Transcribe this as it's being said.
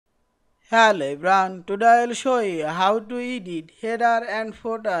Hello everyone, today I will show you how to edit header and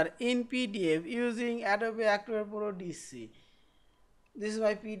footer in PDF using Adobe Acrobat Pro DC. This is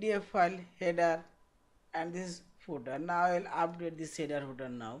my PDF file header and this is footer. Now I will update this header footer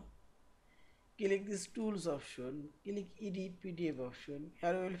now. Click this tools option, click edit PDF option.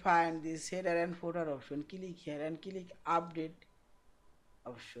 Here you will find this header and footer option. Click here and click update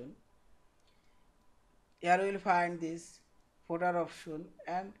option. Here you will find this footer option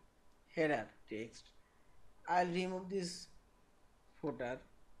and header text. I'll remove this footer.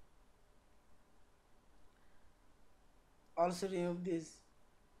 Also remove this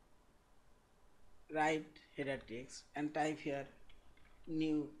right header text and type here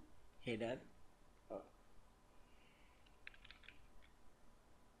new header.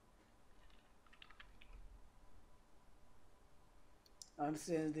 And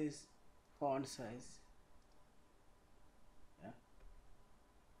change this font size. Yeah.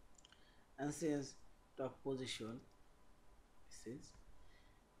 And change top position. This is,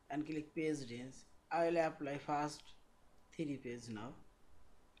 and click page range. I will apply first 3 pages now.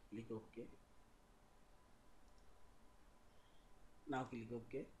 Click OK. Now click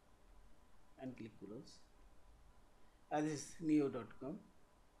OK and click close. This is neo.com.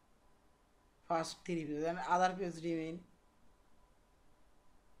 First 3 pages and other pages remain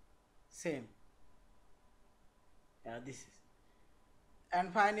same. This is,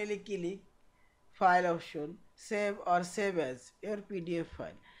 and finally click file option, save or save as your PDF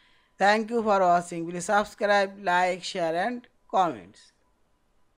file. Thank you for watching. Please subscribe, like, share and comments.